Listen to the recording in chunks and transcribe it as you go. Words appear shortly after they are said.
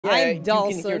Yeah, I'm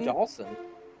Dalsson. You can hear Dalsson.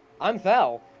 I'm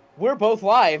Val. We're both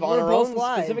live on our own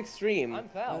specific stream. I'm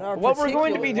Val. What we're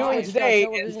going to be doing today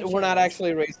is we're not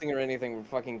actually racing or anything. We're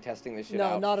fucking testing this shit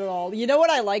out. No, not at all. You know what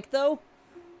I like though?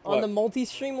 What? On the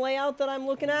multi-stream layout that I'm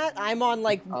looking at, I'm on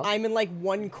like I'm in like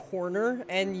one corner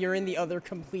and you're in the other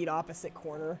complete opposite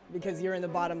corner because you're in the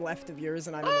bottom left of yours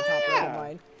and I'm in the top right of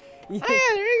mine. Yeah,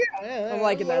 there you go. Yeah, I'm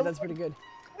liking that. That's pretty good.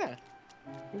 Yeah,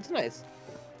 it's nice.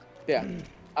 Yeah.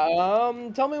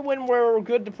 Tell me when we're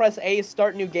good to press A,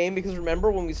 start new game, because remember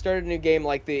when we started a new game,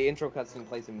 like the intro cutscene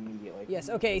plays immediately. Yes.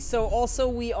 Okay. So also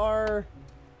we are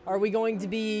we going to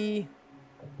be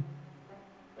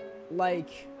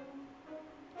like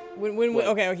when we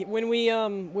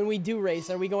when we do race,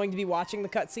 are we going to be watching the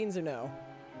cutscenes or no?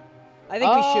 I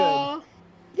think we should.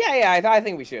 Yeah, I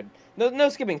think we should. No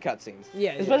skipping cutscenes.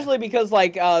 Yeah. Especially because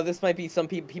like this might be some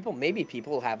people maybe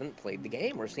people haven't played the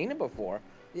game or seen it before.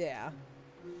 Yeah.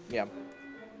 Yeah.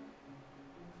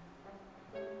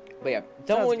 But yeah,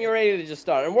 tell me when you're ready to just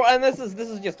start. And this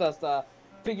is just us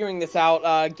figuring this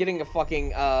out, getting a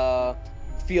fucking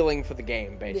feeling for the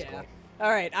game, basically. Yeah.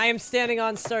 All right, I am standing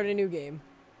on start a new game.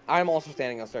 I'm also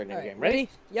standing on start a new game. Ready?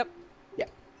 Yep. Yeah.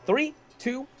 3,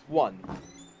 2, 1.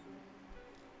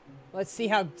 Let's see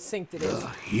how synced it is. The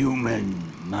human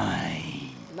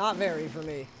mind. Not very for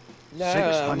me. No,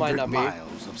 it might 600 not be.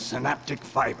 miles of synaptic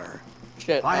fiber.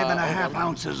 Shit. 5.5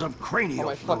 ounces of cranial Oh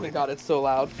my fluid. fucking god, it's so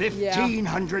loud.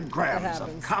 1,500 grams of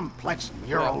happens. complex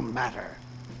neural matter.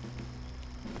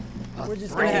 We're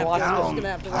just gonna have to watch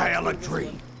pile of this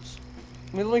dreams.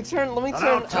 Let me turn.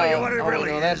 I'll tell you what it really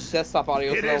no, that's is. desktop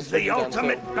audio. It so is the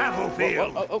ultimate so.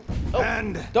 battlefield.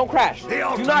 And don't crash. the Do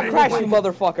not ultimate crash, you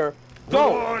weapon. motherfucker. The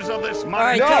Don't. wars of this All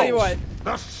right, modern tell you what.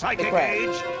 the psychic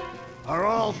age, are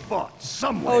all fought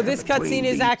somewhere. Oh, this cutscene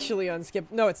is between actually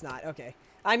unskipped. No, it's not. Okay.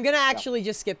 I'm gonna actually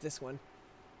just skip this one.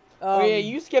 Oh yeah,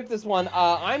 you skip this one.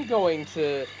 I'm going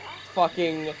to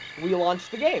fucking relaunch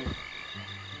the game.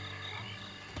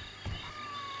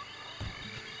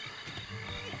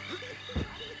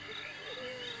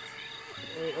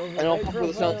 And I'll put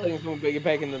the sound settings when we get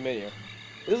back in the menu.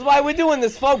 This is why we're doing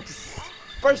this, folks.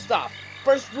 First off,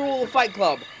 first rule of Fight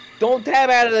Club: don't tab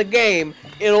out of the game.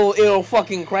 It'll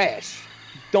fucking crash.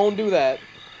 Don't do that.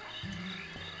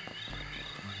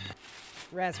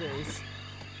 Raspberries.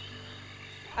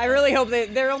 I really hope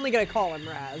they're only gonna call him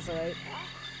Raz, right?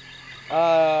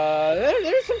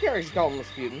 There's some characters calling him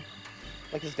Rasputin,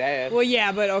 like his dad. Well,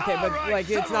 yeah, but okay, but All right, like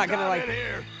it's not gonna like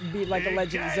here. be like a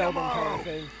Legend of Zelda kind of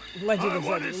thing. Legend of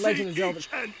Zelda. Legend of Zelda. Each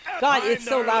and God, every it's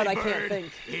so loud I early can't bird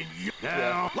think. in you.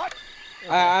 Now, what?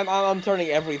 I'm turning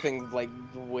everything like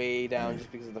way down just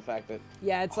because of the fact that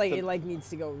Yeah, it's like it like needs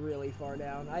to go really far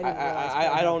down. I didn't realize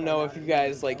I don't know how if far you down it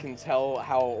guys like can tell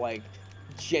how like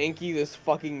janky this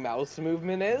fucking mouse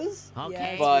movement is.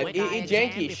 Okay, But it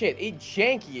janky as shit. It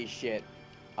janky as shit.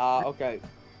 Okay.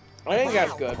 I think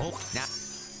that's good.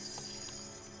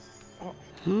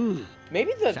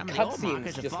 Maybe the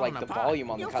cutscenes just like the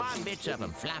volume on the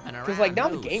cutscenes. Because like now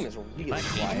the game is really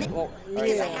quiet. Well,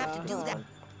 Because I have to do that.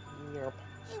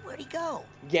 Hey, where'd he go?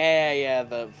 Yeah,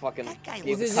 the fucking. That guy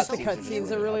yeah, Is it just the cutscenes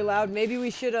cutscenes are really loud? Maybe we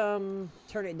should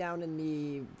turn it down in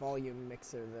the volume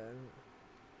mixer then.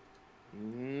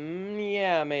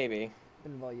 Yeah, maybe.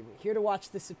 In volume. Here to watch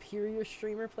the superior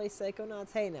streamer play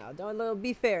Psychonauts. Hey now, don't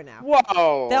be fair now.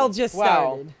 Whoa! They'll just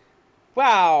started.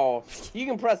 Wow! You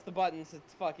can press the buttons to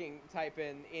fucking type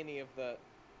in any of the.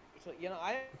 So, you know,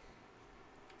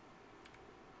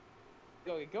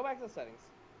 go back to the settings.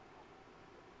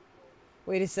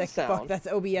 Wait a sec. Sound. Fuck, that's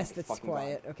OBS that's Fucking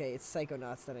quiet. Okay, it's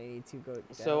Psychonauts that I need to go down.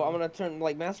 So I'm gonna turn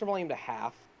like master volume to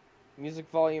half, music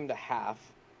volume to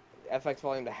half, FX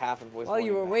volume to half, and voice While volume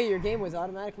you were to away, your game was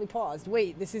automatically paused.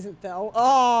 Wait, this isn't Bell.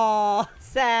 Oh,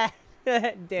 sad.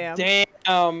 Damn.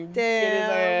 Damn.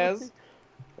 Get his ass.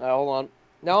 Hold on.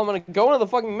 Now I'm gonna go into the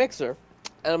fucking mixer,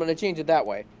 and I'm gonna change it that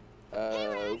way.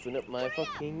 Open up my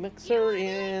fucking mixer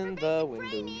in the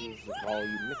Windows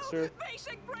volume mixer.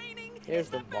 Here's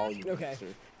the volume mixer.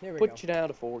 Here we Put go. you down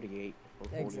to 48 or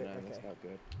 49. Exit, That's okay. not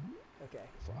good. Okay.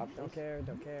 So options.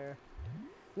 Don't care.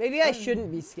 Maybe I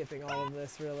shouldn't be skipping all of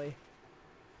this, really.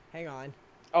 Hang on.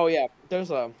 Oh yeah,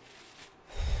 there's a.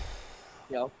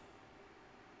 Yeah.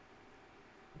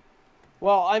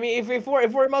 Well, I mean, if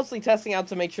we're mostly testing out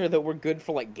to make sure that we're good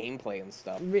for like gameplay and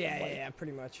stuff. Yeah,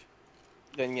 pretty much.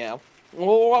 Then yeah,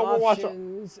 we'll watch.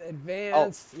 Options,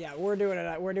 advanced. Oh. Yeah, we're doing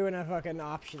a fucking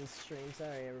options stream.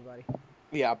 Sorry, everybody.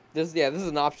 Yeah, this is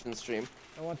an options stream.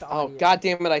 I want the Oh audio. god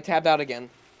damn it! I tabbed out again.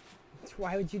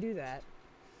 Why would you do that?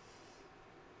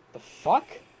 The fuck?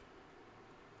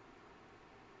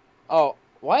 Oh,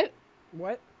 what?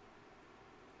 What?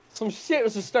 Some shit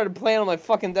was just started playing on my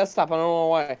fucking desktop. I don't know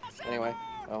why. Anyway,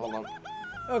 hold on.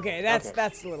 Okay,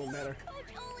 that's a little better.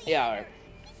 Yeah, alright.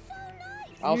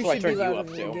 Also, I turned you up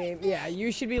than too. the game. Yeah,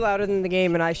 you should be louder than the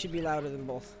game, and I should be louder than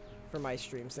both. For my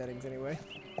stream settings, anyway.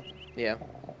 Yeah.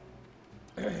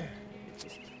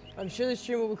 I'm sure the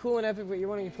stream will be cool and epic, but you're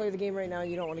wanting to play the game right now and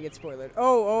you don't want to get spoiled.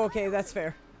 Oh, okay, that's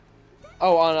fair.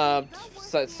 Oh, on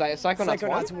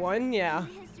Psychonauts 1? 1, yeah.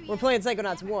 We're playing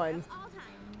Psychonauts 1.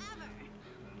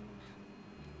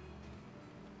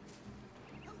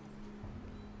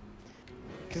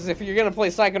 Because if you're gonna play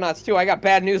Psychonauts 2, I got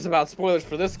bad news about spoilers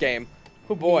for this game.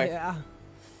 Oh boy. Yeah.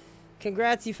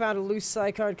 Congrats, you found a loose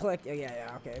Psy card collect. Oh,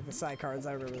 yeah, okay. The Psy cards,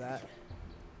 I remember that.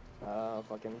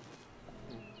 Fucking.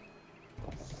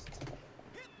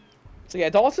 So yeah,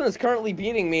 Dalsson is currently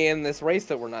beating me in this race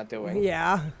that we're not doing.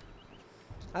 Yeah.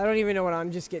 I don't even know what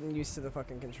I'm just getting used to the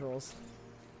fucking controls.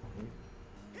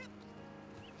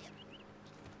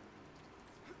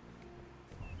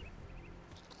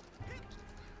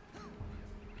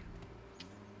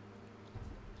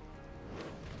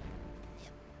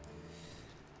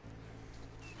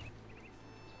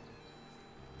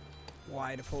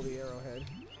 Y to pull the arrowhead.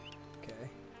 Okay.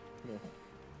 Yeah.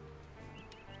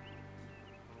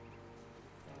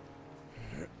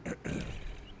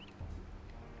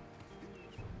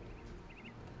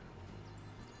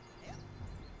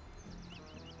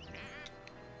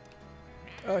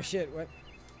 Oh shit, what?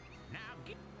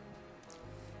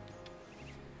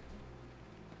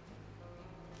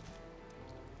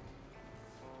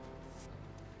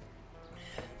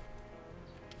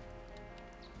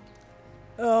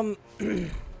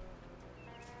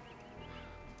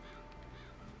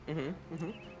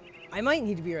 I might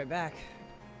need to be right back.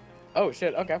 Oh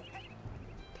shit, okay.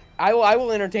 I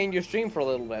will entertain your stream for a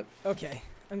little bit. Okay,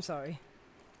 I'm sorry.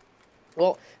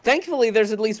 Well, thankfully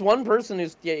there's at least one person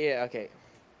who's yeah, okay.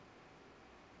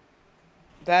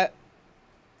 That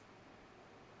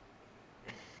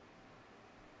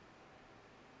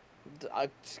a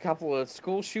couple of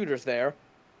school shooters there.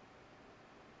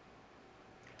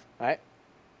 All right.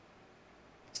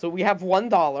 So we have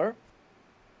 $1.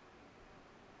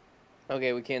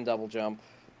 Okay, we can double jump.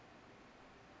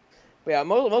 But yeah,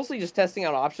 mostly just testing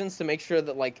out options to make sure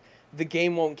that, like, the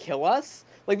game won't kill us.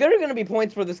 Like, there are going to be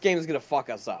points where this game is going to fuck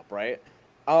us up, right?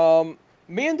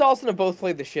 Me and Dalsson have both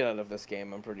played the shit out of this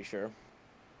game, I'm pretty sure.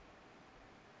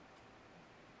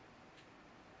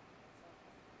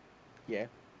 Yeah.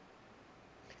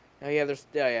 Oh, yeah, there's...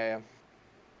 Yeah.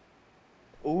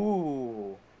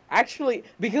 Ooh. Actually,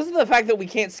 because of the fact that we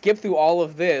can't skip through all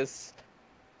of this...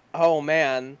 Oh,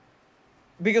 man.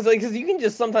 Because you can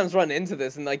just sometimes run into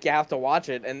this and, like, you have to watch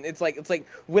it. And it's like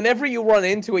whenever you run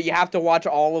into it, you have to watch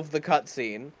all of the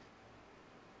cutscene.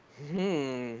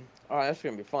 Oh, that's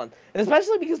going to be fun. And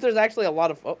especially because there's actually a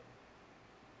lot of... Oh.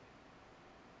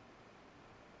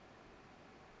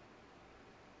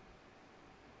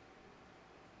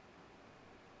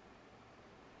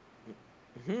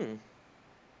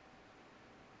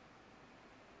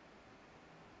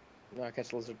 No, I catch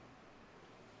the lizard.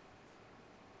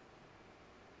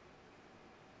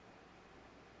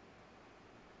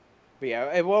 But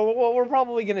yeah, well, what we're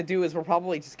probably going to do is we're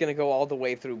probably just going to go all the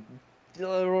way through.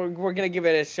 We're going to give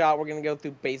it a shot. We're going to go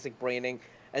through basic braining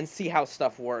and see how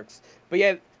stuff works. But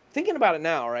yeah, thinking about it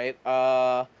now, right?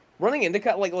 Running into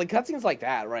cutscenes like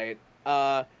that, right?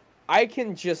 I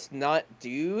can just not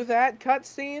do that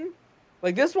cutscene.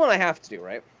 Like this one I have to do,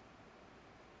 right?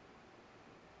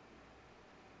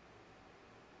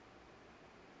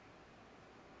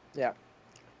 Yeah.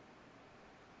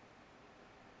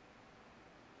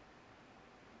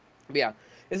 But yeah,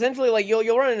 essentially, like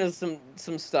you'll run into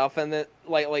some stuff, and that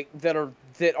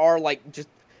that are like just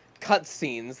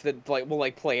cutscenes that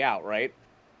will play out right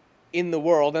in the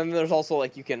world, and there's also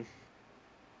like you can.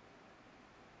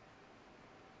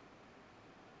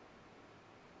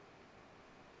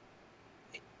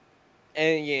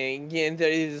 And yeah,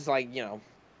 there is like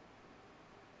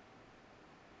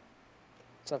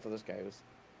stuff for this guy was.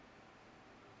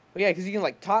 But yeah, because you can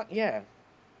like talk, yeah.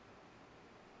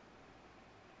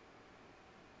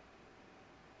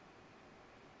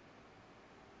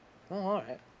 Oh,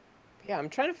 alright. Yeah, I'm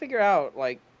trying to figure out,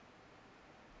 like,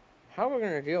 how we're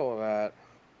gonna deal with that.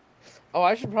 Oh,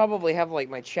 I should probably have, like,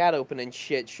 my chat open and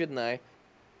shit, shouldn't I?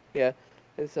 Yeah.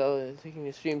 And so, taking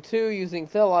the stream too, using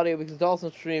cell audio because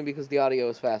Dalsson stream because the audio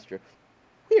is faster.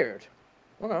 Weird.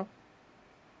 Okay.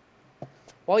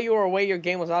 While you were away, your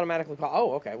game was automatically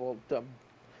oh, okay, well,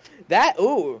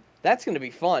 ooh, that's gonna be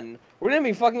fun. We're gonna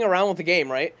be fucking around with the game,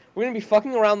 right? We're gonna be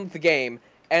fucking around with the game.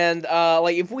 And,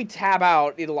 like, if we tab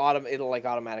out, it'll like,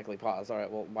 automatically pause. Alright,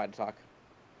 well, why to talk?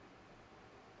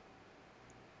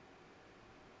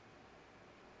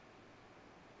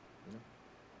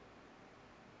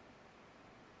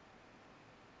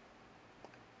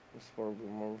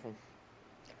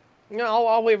 No,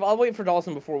 I'll wait for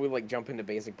Dalsson before we like jump into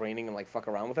basic braining and like fuck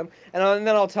around with him, and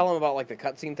then I'll tell him about like the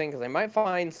cutscene thing because I might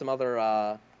find some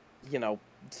other you know,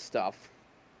 stuff.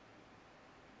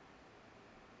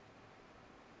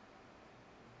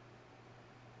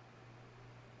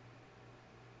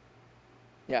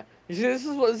 Yeah, you see, this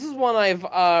is one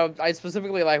I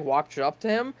specifically like walked up to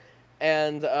him,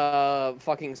 and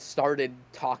fucking started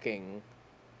talking.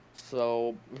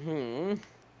 So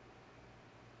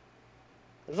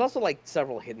there's also like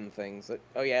several hidden things. That,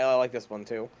 oh yeah, I like this one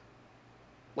too.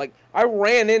 Like I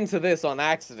ran into this on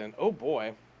accident. Oh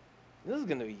boy, this is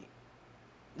going to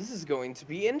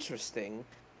be interesting.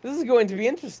 This is going to be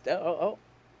interesting. Oh.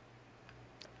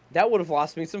 That would have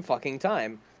lost me some fucking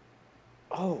time.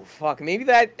 Oh, fuck. Maybe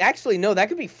that... Actually, no, that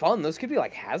could be fun. Those could be,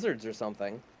 like, hazards or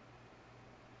something.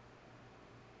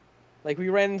 Like, we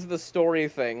ran into the story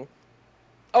thing.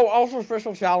 Oh, also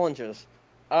special challenges.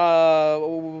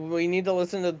 We need to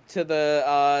listen to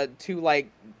the, two, like,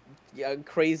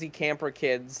 crazy camper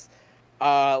kids.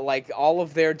 Like, all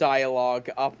of their dialogue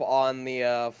up on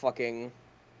the, fucking...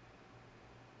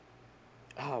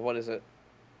 what is it?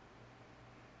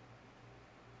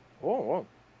 Whoa.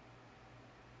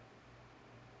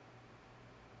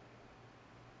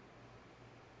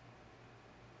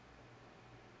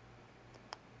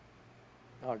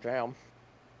 Oh, damn.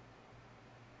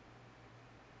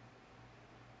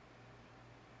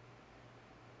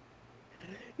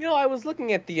 You know, I was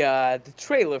looking at the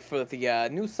trailer for the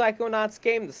new Psychonauts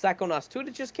game, the Psychonauts 2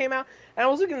 that just came out, and I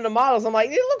was looking at the models. I'm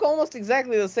like, they look almost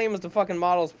exactly the same as the fucking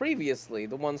models previously,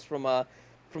 the ones from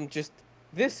just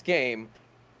this game.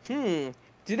 Did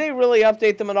they really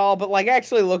update them at all? But like,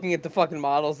 actually looking at the fucking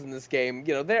models in this game,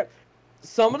 you know,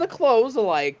 some of the clothes are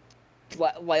like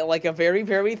a very,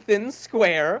 very thin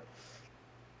square.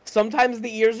 Sometimes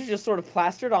the ears are just sort of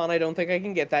plastered on. I don't think I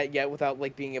can get that yet without,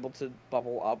 like, being able to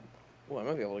bubble up. Oh, I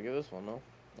might be able to get this one, though.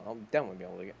 I'll definitely be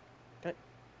able to get... Okay.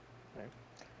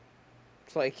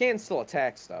 So I can still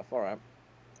attack stuff. Alright.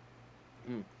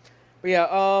 But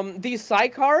yeah, these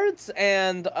side cards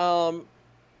and,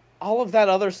 all of that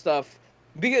other stuff,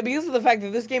 because of the fact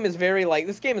that this game is very, like,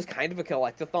 this game is kind of a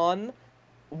collectathon,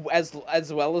 as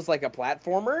well as, like, a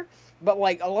platformer, but,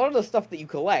 like, a lot of the stuff that you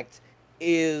collect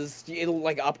it'll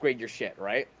like upgrade your shit,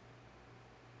 right?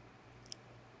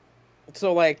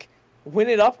 So like when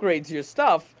it upgrades your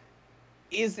stuff,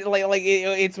 it's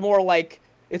more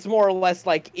or less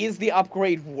like, is the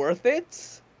upgrade worth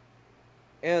it?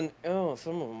 And oh,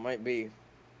 some of them might be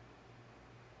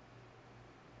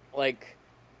like,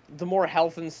 the more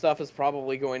health and stuff is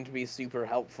probably going to be super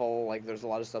helpful. Like there's a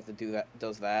lot of stuff that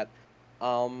does that.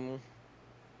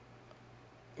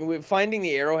 Finding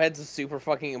the arrowheads is super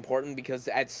fucking important because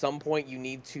at some point you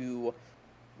need to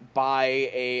buy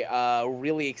a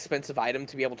really expensive item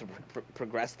to be able to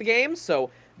progress the game, so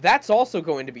that's also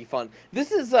going to be fun.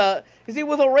 This is, you see,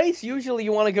 with a race, usually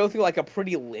you want to go through, like, a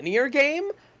pretty linear game.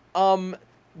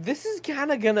 This is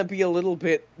kind of gonna be a little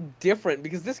bit different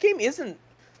because this game isn't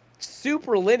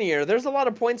super linear. There's a lot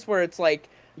of points where it's, like,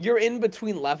 you're in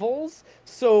between levels,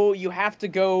 so you have to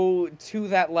go to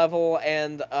that level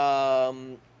and,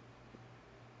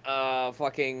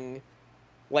 fucking,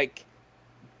 like,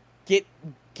 you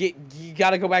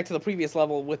gotta go back to the previous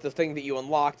level with the thing that you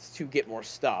unlocked to get more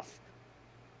stuff.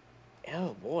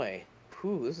 Oh boy.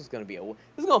 Whew, this is gonna be a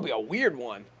weird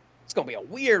one. It's gonna be a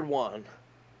weird one. I'm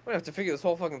gonna have to figure this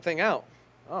whole fucking thing out.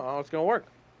 I don't know how it's gonna work.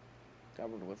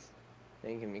 Covered with,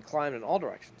 they can be climbed in all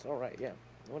directions. Alright, yeah.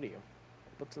 What are you?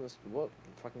 What's in this, what?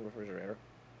 Fucking refrigerator.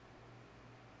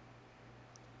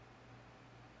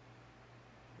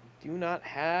 Do not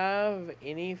have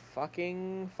any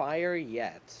fucking fire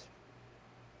yet.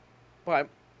 But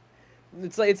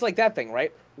it's like that thing,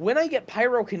 right? When I get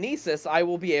pyrokinesis, I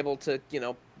will be able to, you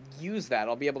know, use that.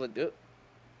 I'll be able to do...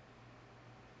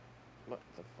 What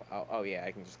the oh yeah,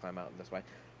 I can just climb out this way.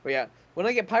 But yeah, when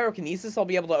I get pyrokinesis, I'll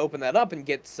be able to open that up and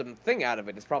get something out of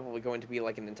it. It's probably going to be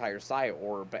like an entire psi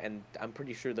orb, and I'm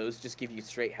pretty sure those just give you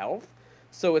straight health.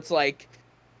 So it's like,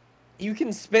 you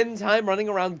can spend time running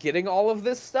around getting all of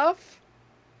this stuff.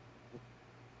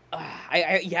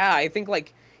 Yeah, I think,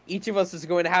 like, each of us is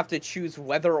going to have to choose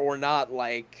whether or not,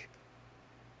 like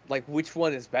which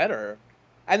one is better.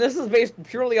 And this is based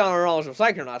purely on our knowledge of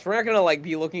Psychonauts. We're not gonna, like,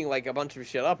 be looking, like, a bunch of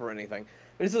shit up or anything.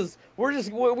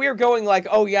 We're going, like,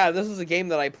 oh yeah, this is a game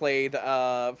that I played,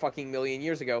 fucking million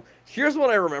years ago. Here's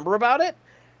what I remember about it.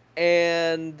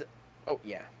 And, oh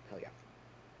yeah, hell yeah.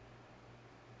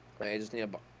 I just need a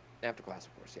after class,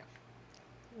 of course, yeah.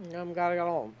 Gotta go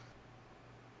home.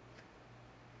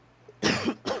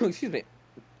 Excuse me.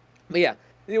 But yeah,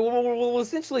 we'll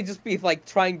essentially just be like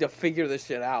trying to figure this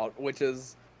shit out, which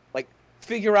is like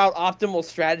figure out optimal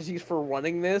strategies for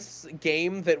running this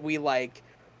game that we like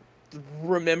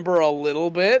remember a little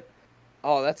bit.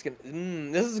 Oh, that's gonna.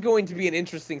 This is going to be an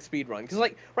interesting speed run because,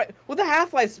 like, right with the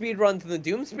Half-Life speed runs and the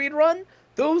Doom speed run,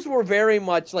 those were very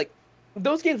much like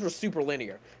those games were super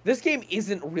linear. This game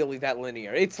isn't really that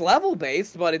linear. It's level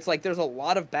based, but it's like there's a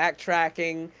lot of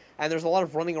backtracking and there's a lot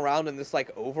of running around in this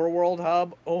like overworld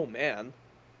hub. Oh man.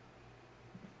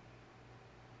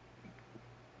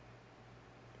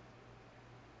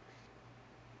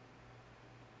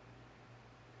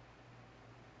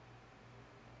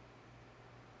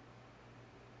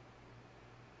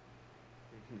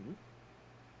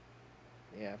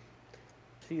 Yeah.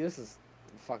 See, this is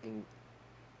fucking.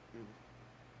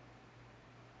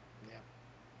 Yeah.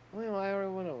 Well, I already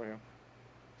went over here.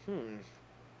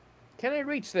 Can I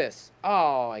reach this?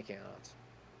 Oh, I cannot.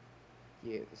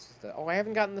 Yeah, this is the. Oh, I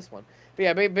haven't gotten this one. But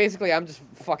yeah, basically, I'm just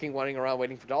fucking running around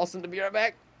waiting for Dalsson to be right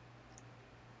back.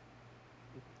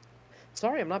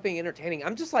 Sorry, I'm not being entertaining.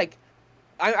 I'm just like.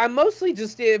 I'm mostly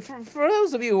just. For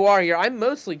those of you who are here, I'm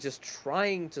mostly just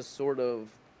trying to sort of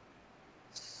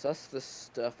suss this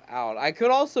stuff out. I could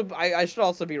also, I should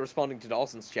also be responding to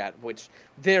Dalsson's chat, which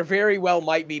there very well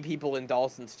might be people in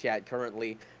Dalsson's chat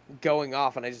currently going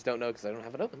off, and I just don't know because I don't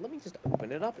have it open. Let me just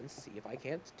open it up and see if I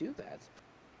can't do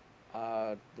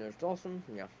that. There's Dalsson,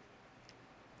 yeah.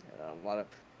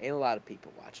 Ain't a lot of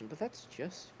people watching, but that's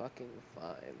just fucking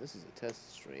fine. This is a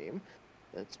test stream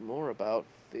that's more about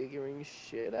figuring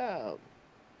shit out.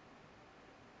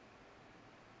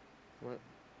 What?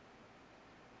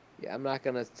 Yeah, I'm not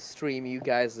gonna stream you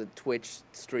guys a Twitch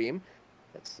stream.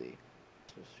 Let's see.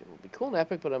 This stream will be cool and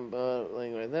epic, but I'm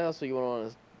playing right now, so you won't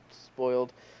want to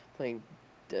spoiled playing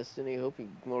Destiny. Hope you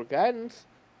more guidance.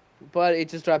 But it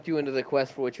just dropped you into the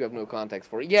quest for which you have no context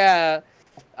for. Yeah,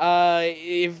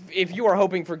 if you are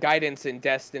hoping for guidance in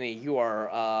Destiny, you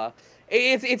are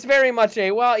it's very much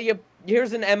a well.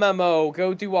 Here's an MMO.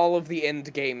 Go do all of the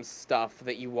end game stuff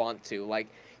that you want to. Like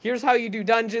here's how you do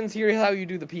dungeons. Here's how you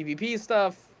do the PvP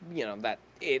stuff. You know that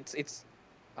it's.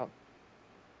 Oh.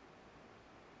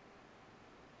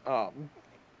 Oh.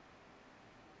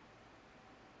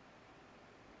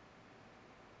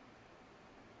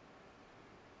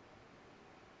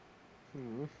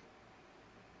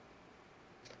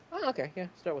 Oh, okay, yeah,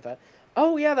 start with that.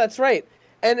 Oh, yeah, that's right.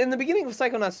 And in the beginning of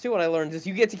Psychonauts 2, what I learned is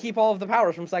you get to keep all of the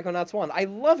powers from Psychonauts 1. I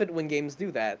love it when games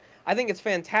do that. I think it's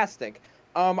fantastic.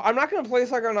 I'm not going to play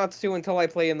Psychonauts 2 until I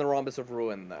play in the Rhombus of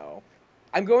Ruin, though.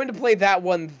 I'm going to play that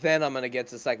one, then I'm going to get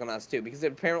to Psychonauts 2, because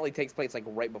it apparently takes place, like,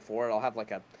 right before it. I'll have,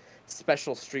 like, a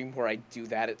special stream where I do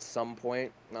that at some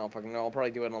point. No, fucking no, I'll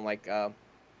probably do it on, like, I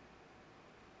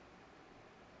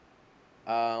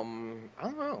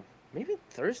don't know. Maybe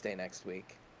Thursday next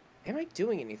week. Am I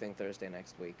doing anything Thursday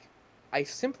next week? I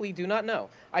simply do not know.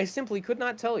 I simply could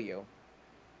not tell you.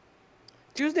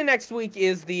 Tuesday next week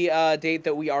is the date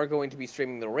that we are going to be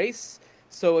streaming the race.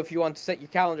 So if you want to set your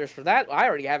calendars for that, I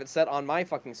already have it set on my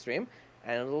fucking stream.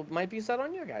 And it might be set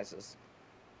on your guys's.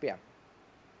 But yeah.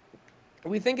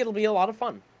 We think it'll be a lot of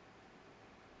fun.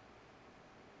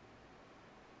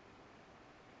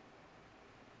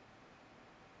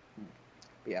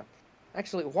 But yeah.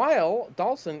 Actually, while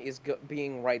Dalsson is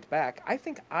being right back, I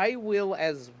think I will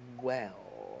as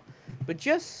well. But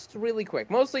just really quick.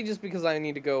 Mostly just because I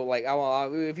need to go, like,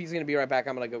 if he's going to be right back,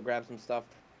 I'm going to go grab some stuff.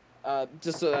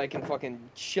 Just so that I can fucking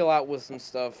chill out with some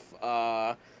stuff.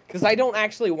 Because I don't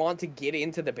actually want to get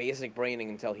into the basic braining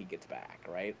until he gets back,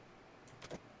 right?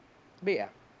 But yeah.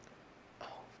 Oh,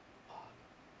 fuck.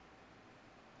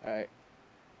 Alright.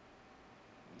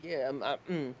 Yeah,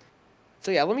 So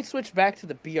yeah, let me switch back to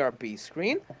the BRB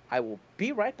screen. I will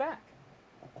be right back.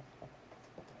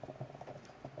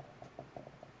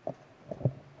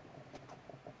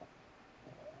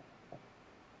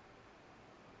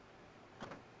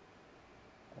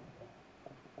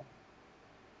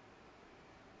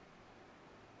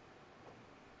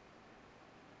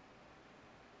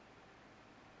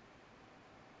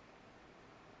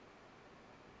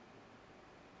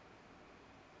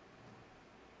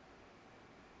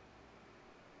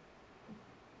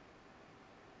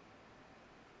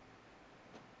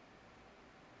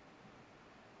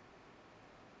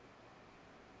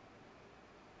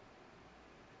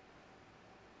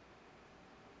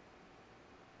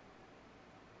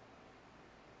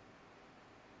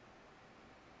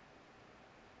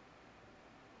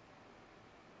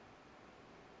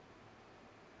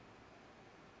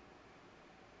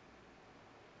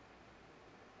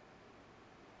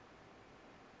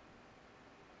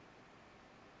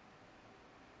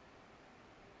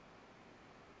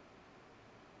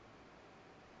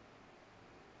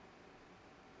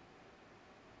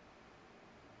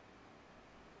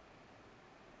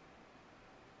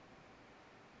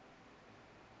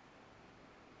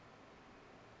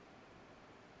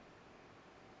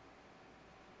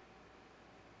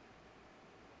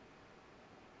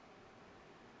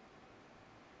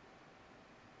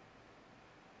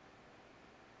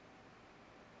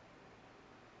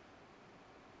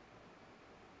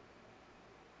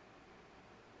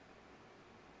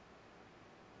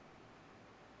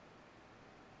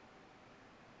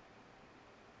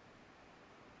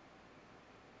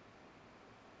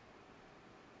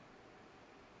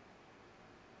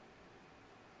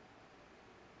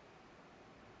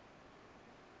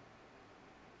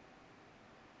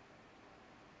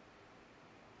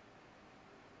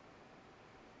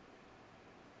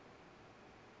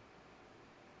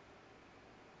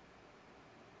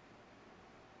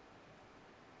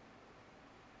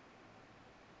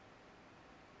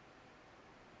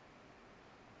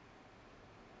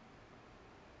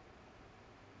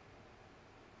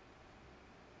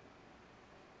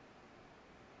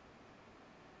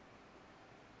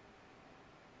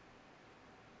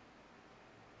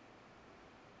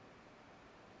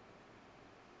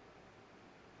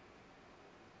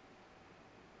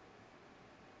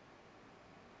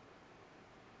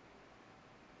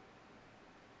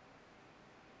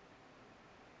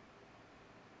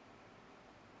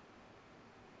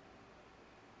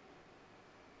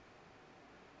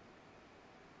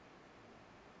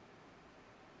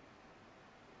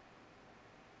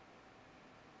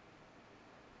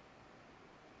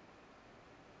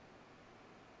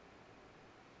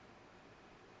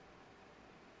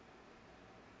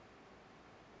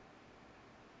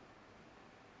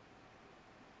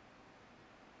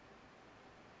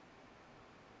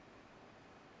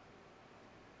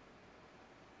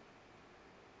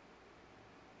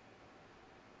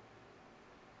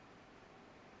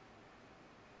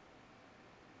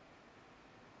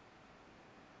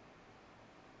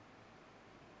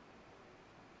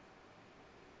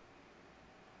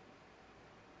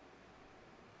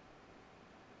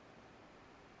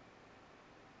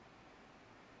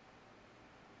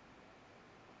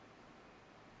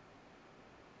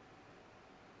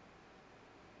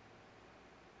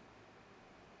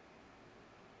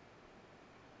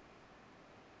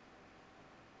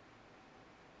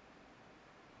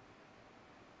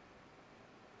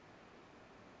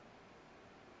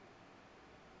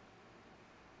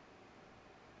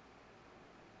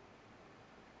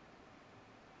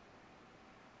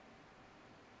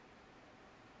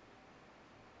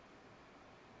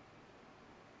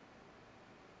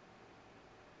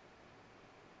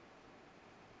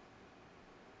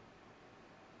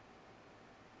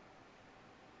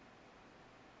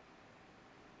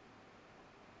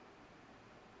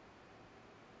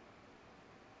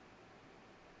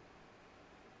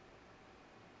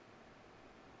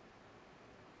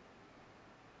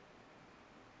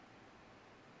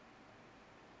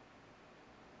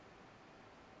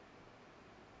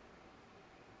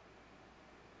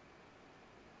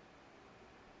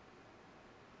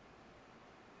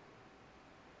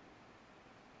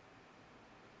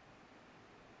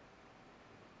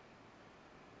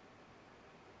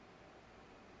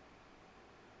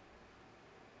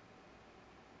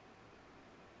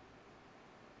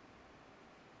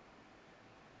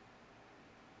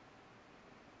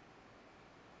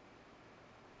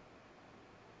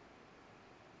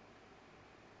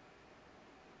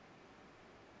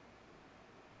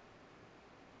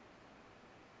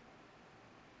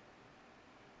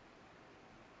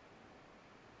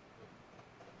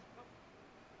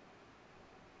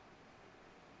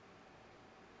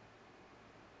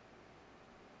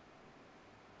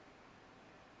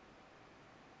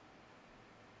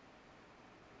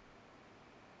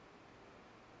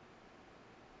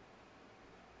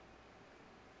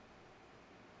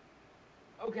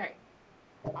 Okay.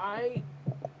 I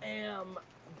am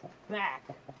back.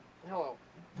 Hello.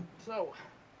 So,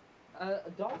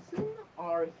 Dalsson,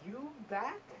 are you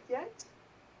back yet?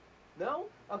 No?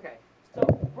 Okay.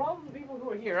 So, for all of the people who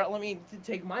are here, let me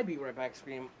take my Be Right Back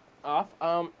screen off.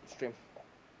 Stream.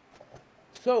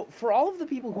 So, for all of the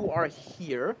people who are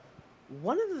here,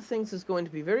 one of the things that's going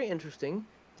to be very interesting,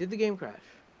 did the game crash?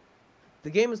 The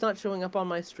game is not showing up on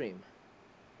my stream.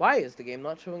 Why is the game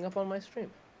not showing up on my stream?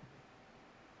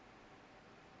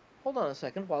 Hold on a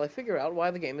second while I figure out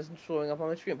why the game isn't showing up on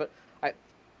my stream.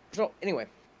 So, anyway.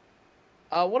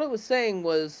 What I was saying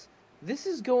was, this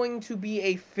is going to be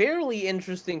a fairly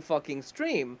interesting fucking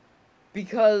stream.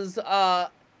 Because,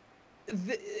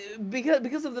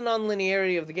 because of the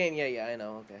non-linearity of the game. Yeah, I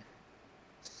know, okay.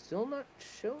 Still not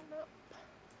showing up?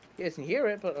 You guys can hear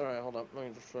it, but alright, hold on. Let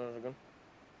me just try it again.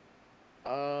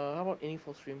 How about any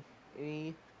full stream?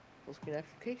 Any full screen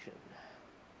application?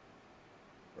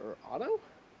 Or auto?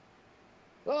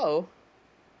 Uh-oh.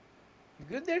 You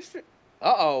good there,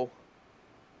 uh-oh.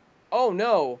 Oh,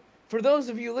 no. For those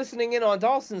of you listening in on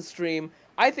Dalsson's stream,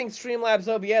 I think Streamlabs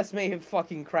OBS may have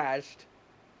fucking crashed.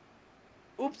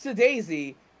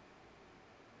 Oops-a-daisy.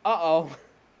 Uh-oh.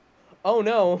 Oh,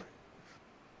 no.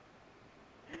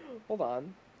 Hold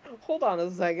on. Hold on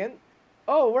a second.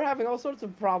 Oh, we're having all sorts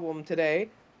of problem today.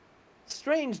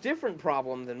 Strange, different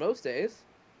problem than most days.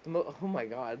 Oh my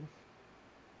god.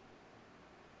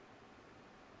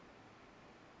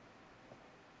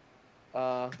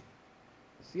 So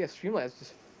yeah, Streamlabs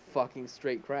just fucking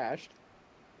straight crashed.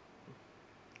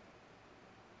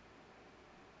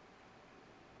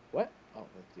 What? Oh,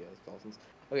 yeah, that's Dalsson's.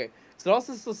 Okay, so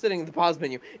Dalsson's still sitting in the pause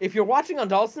menu. If you're watching on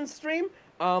Dalsson's stream,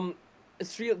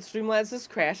 Streamlabs has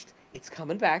crashed. It's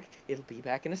coming back. It'll be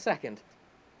back in a second.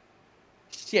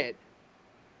 Shit.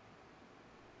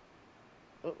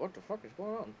 What the fuck is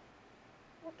going on?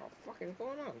 What the fuck is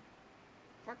going on?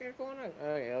 Fuck is going on?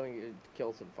 Okay, let me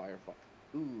kill some Firefox.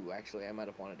 Ooh, actually, I might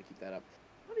have wanted to keep that up.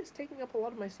 What is taking up a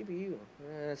lot of my CPU?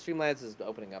 Streamlabs is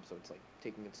opening up, so it's like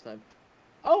taking its time.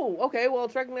 Oh, okay, well,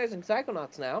 it's recognizing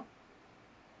Psychonauts now.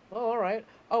 Oh, alright.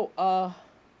 Oh,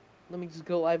 let me just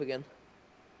go live again.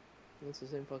 That's the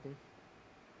same fucking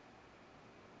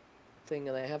thing,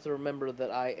 and I have to remember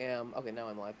that I am... Okay, now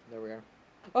I'm live. There we are.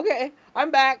 Okay,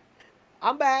 I'm back.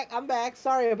 I'm back.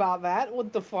 Sorry about that.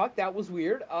 What the fuck? That was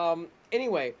weird.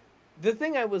 Anyway, the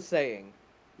thing I was saying...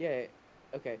 Yeah,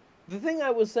 okay. The thing I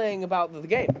was saying about the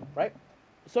game, right?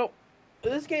 So,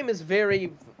 this game is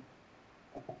very...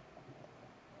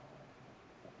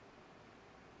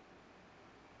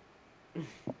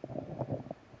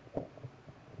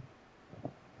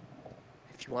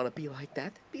 If you want to be like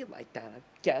that, be like that, I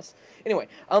guess. Anyway,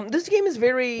 this game is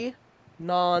very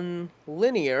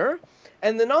non-linear,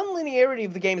 and the non-linearity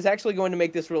of the game is actually going to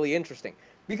make this really interesting.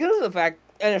 Because of the fact,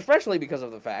 and especially because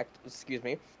of the fact, excuse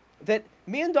me, that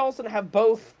me and Dalsson have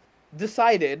both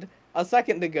decided a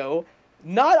second ago,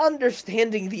 not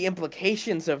understanding the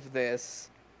implications of this,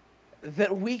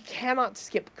 that we cannot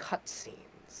skip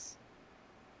cutscenes.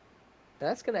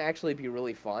 That's going to actually be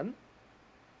really fun.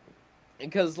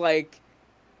 Because, like,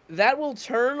 that will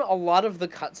turn a lot of the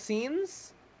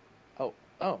cutscenes...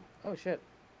 Oh, shit.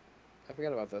 I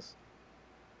forgot about this.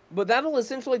 But that'll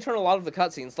essentially turn a lot of the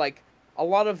cutscenes, like, a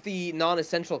lot of the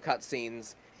non-essential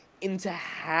cutscenes, into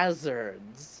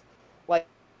hazards. Like...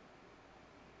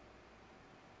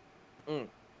 So,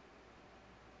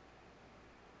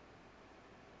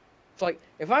 like,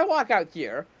 if I walk out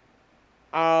here,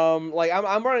 like,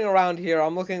 I'm running around here,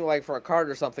 I'm looking, like, for a card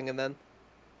or something, and then...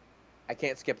 I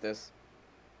can't skip this.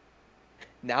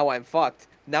 Now I'm fucked.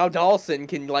 Now Dalsson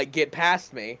can, like, get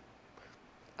past me.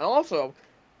 And also...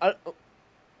 oh,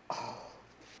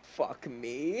 fuck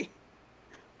me.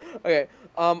 Okay,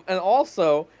 and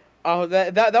also...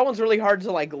 that one's really hard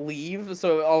to, like, leave,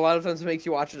 so a lot of times it makes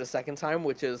you watch it a second time,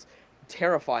 which is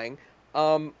terrifying.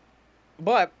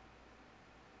 But...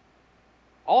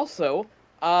 Also,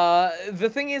 the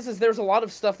thing is there's a lot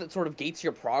of stuff that sort of gates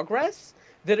your progress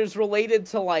that is related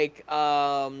to, like,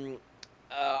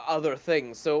 other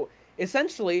things. So,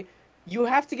 essentially, you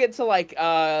have to get to, like,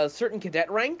 certain cadet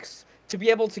ranks to be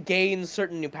able to gain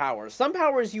certain new powers. Some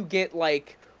powers you get,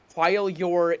 like, while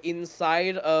you're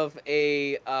inside of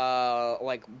a,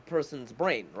 like, person's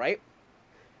brain, right?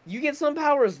 You get some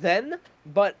powers then,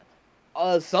 but...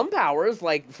 some powers,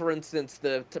 like, for instance,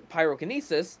 the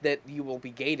pyrokinesis, that you will be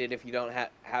gated if you don't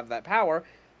have that power,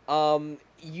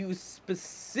 you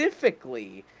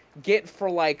specifically get for,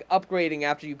 like, upgrading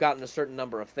after you've gotten a certain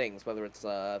number of things, whether it's,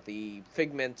 the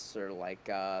figments, or, like,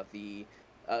 the,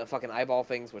 fucking eyeball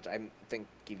things, which I think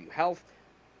give you health.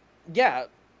 Yeah,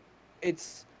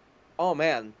 it's Oh,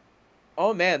 man.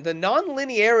 Oh, man. The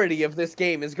non-linearity of this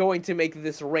game is going to make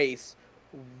this race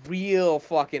real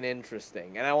fucking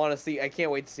interesting. And I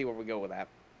can't wait to see where we go with that.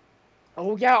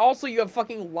 Oh, yeah, also you have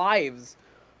fucking lives.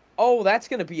 Oh, that's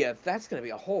gonna be a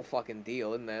whole fucking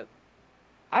deal, isn't it?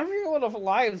 I forget what the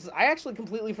lives. I actually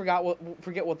completely forget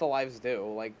what the lives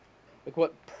do. Like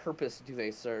what purpose do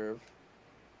they serve?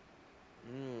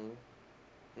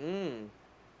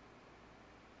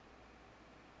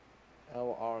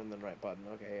 L, R, and then right button.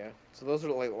 Okay, yeah. So those are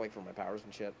like for my powers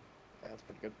and shit. Yeah, that's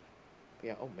pretty good. But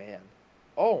yeah. Oh man.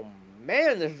 Oh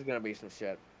man, this is gonna be some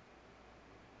shit.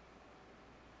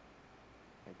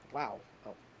 Wow.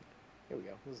 Oh, here we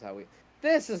go.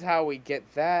 This is how we get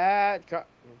that.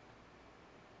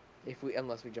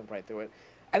 Unless we jump right through it.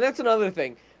 And that's another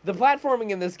thing. The platforming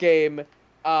in this game,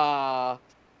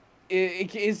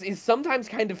 is sometimes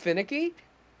kind of finicky.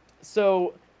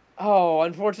 So,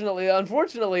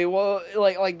 unfortunately, well,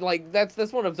 like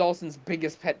that's one of Dalsson's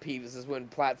biggest pet peeves is when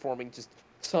platforming just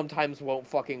sometimes won't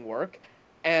fucking work.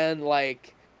 And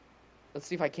like, let's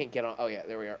see if I can't get on. Oh yeah,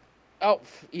 there we are. Oh,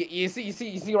 you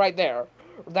see right there.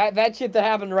 That shit that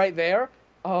happened right there.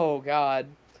 Oh god.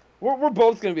 We're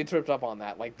both gonna be tripped up on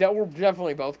that. Like that, we're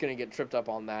definitely both gonna get tripped up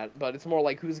on that. But it's more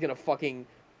like who's gonna fucking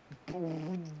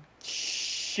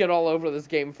shit all over this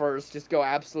game first. Just go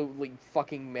absolutely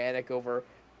fucking manic over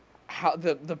how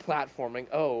the platforming.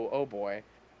 Oh boy.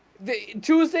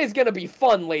 Tuesday's gonna be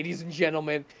fun, ladies and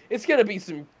gentlemen. It's gonna be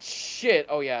some shit.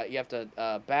 Oh yeah, you have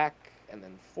to back and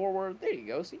then forward. There you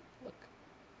go. See, look.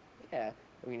 Yeah,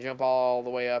 we can jump all the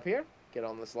way up here. Get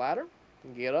on this ladder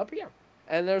and get up here.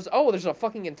 And there's a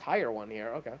fucking entire one here.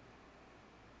 Okay.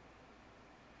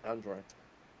 Android.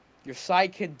 Your Psy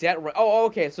Cadet rank. Oh,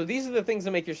 okay. So these are the things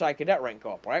that make your Psy Cadet rank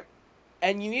go up, right?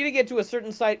 And you need to get to a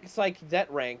certain Psy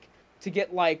Cadet rank to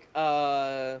get like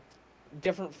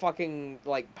different fucking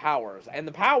like powers. And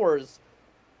the powers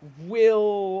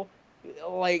will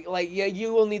yeah,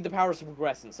 you will need the powers to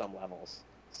progress in some levels.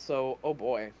 So, oh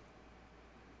boy.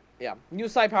 Yeah, new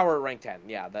Psy power at rank 10.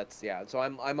 Yeah, so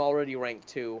I'm already rank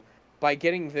 2. By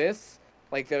getting this,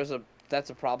 like that's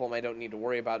a problem I don't need to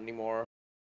worry about anymore.